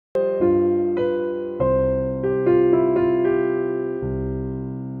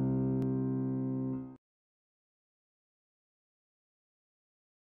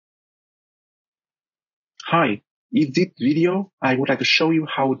Hi, in this video, I would like to show you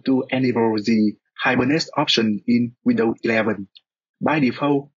how to enable the Hibernate option in Windows 11. By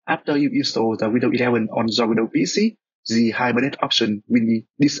default, after you install the Windows 11 on your Windows PC, the Hibernate option will be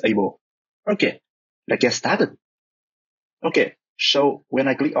disabled. Okay, let's get started. Okay, so when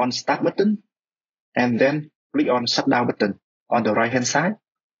I click on Start button, and then click on Shutdown button on the right hand side,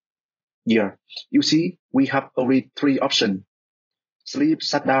 here, you see we have only three options: Sleep,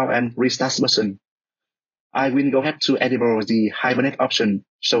 Shutdown, and Restart button. I will go ahead to enable the Hibernate option.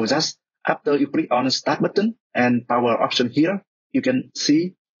 So just after you click on the Start button and Power option here, you can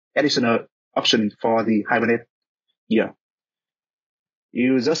see additional option for the Hibernate here.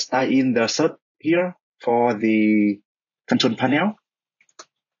 You just type in the search here for the control panel,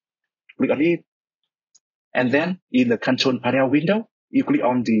 click on it, and then in the control panel window, you click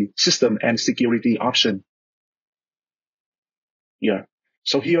on the System and Security option here.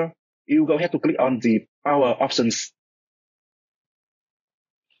 So here, you go ahead to click on the Power options.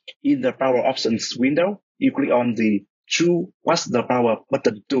 In the Power options window, you click on the choose what's the power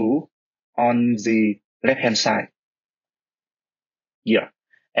button do on the left hand side here.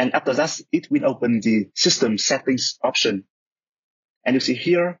 And after that, it will open the system settings option. And you see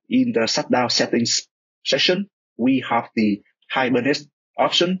here in the shutdown settings section, we have the Hibernate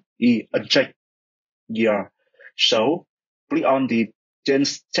option is unchecked here. So click on the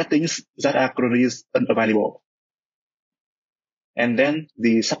change settings that are currently unavailable. And then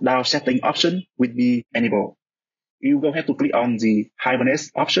the shutdown setting option will be enabled. You go ahead to click on the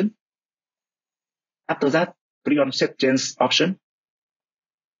Hibernate option. After that, click on Set Change option.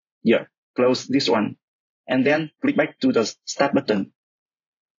 Here, close this one. And then click back to the Start button.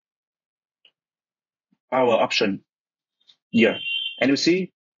 Power option. Here. And you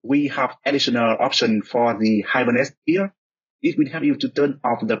see, we have additional option for the Hibernate here. It will help you to turn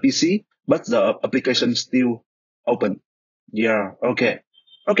off the PC, but the application still open. Yeah, okay.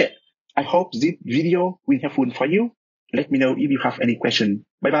 Okay. I hope this video will be helpful for you. Let me know if you have any question.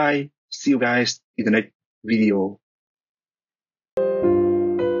 Bye bye. See you guys in the next video.